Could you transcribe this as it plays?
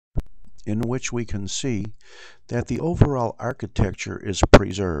in which we can see that the overall architecture is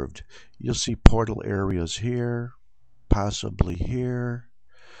preserved. You'll see portal areas here, possibly here,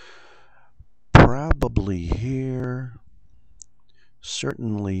 probably here,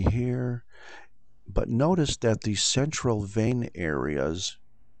 certainly here. But notice that the central vein areas,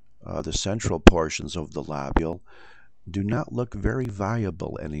 the central portions of the lobule, do not look very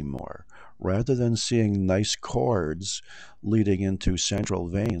viable anymore. Rather than seeing nice cords leading into central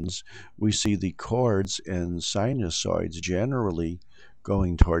veins, we see the cords and sinusoids generally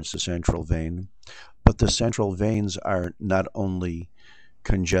going towards the central vein, but the central veins are not only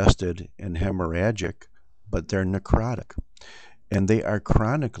congested and hemorrhagic, but they're necrotic. And they are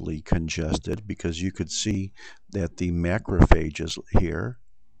chronically congested because you could see that the macrophages here,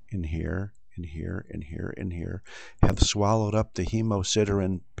 and here, and here, and here, and here have swallowed up the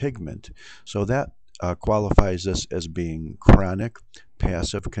hemosiderin pigment. So that qualifies this as being chronic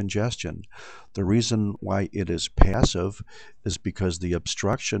passive congestion. The reason why it is passive is because the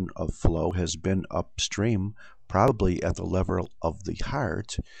obstruction of flow has been upstream, probably at the level of the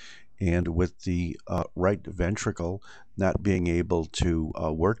heart, and with the right ventricle not being able to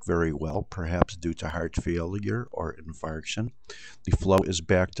work very well, perhaps due to heart failure or infarction, the flow is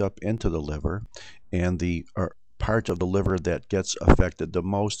backed up into the liver, and the part of the liver that gets affected the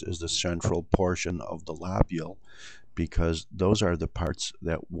most is the central portion of the lobule, because those are the parts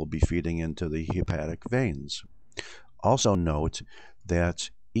that will be feeding into the hepatic veins. Also note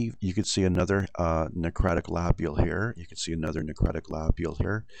that you could see another necrotic lobule here. You could see another necrotic lobule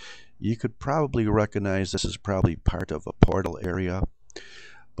here. You could probably recognize this is probably part of a portal area.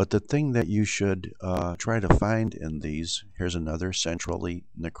 But the thing that you should try to find in these, here's another centrally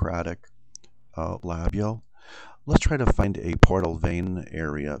necrotic lobule. Let's try to find a portal vein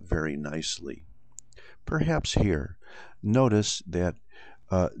area very nicely. Perhaps here. Notice that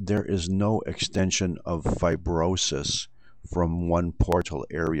there is no extension of fibrosis from one portal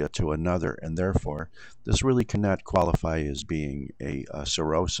area to another, and therefore this really cannot qualify as being a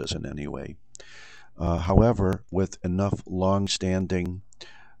cirrhosis in any way. However, with enough long-standing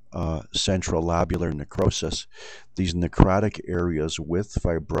central lobular necrosis, these necrotic areas with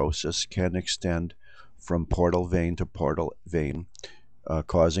fibrosis can extend from portal vein to portal vein,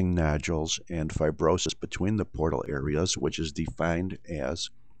 causing nodules and fibrosis between the portal areas, which is defined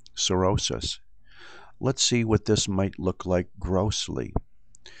as cirrhosis. Let's see what this might look like grossly.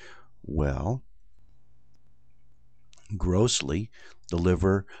 Well, grossly, the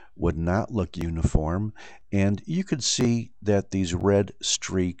liver would not look uniform, and you could see that these red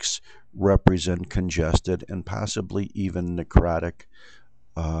streaks represent congested and possibly even necrotic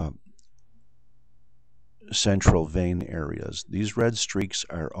central vein areas. These red streaks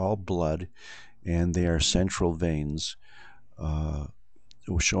are all blood, and they are central veins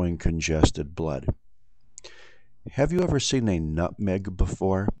showing congested blood. Have you ever seen a nutmeg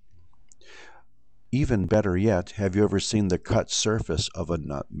before? Even better yet, have you ever seen the cut surface of a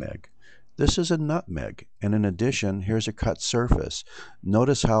nutmeg? This is a nutmeg, and in addition, here's a cut surface.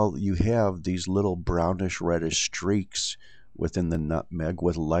 Notice how you have these little brownish reddish streaks within the nutmeg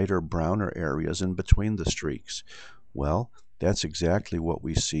with lighter browner areas in between the streaks. Well, that's exactly what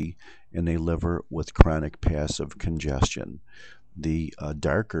we see in a liver with chronic passive congestion. The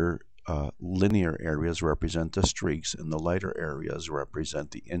darker linear areas represent the streaks, and the lighter areas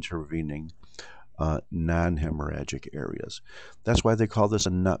represent the intervening non-hemorrhagic areas. That's why they call this a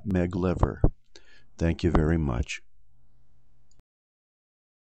nutmeg liver. Thank you very much.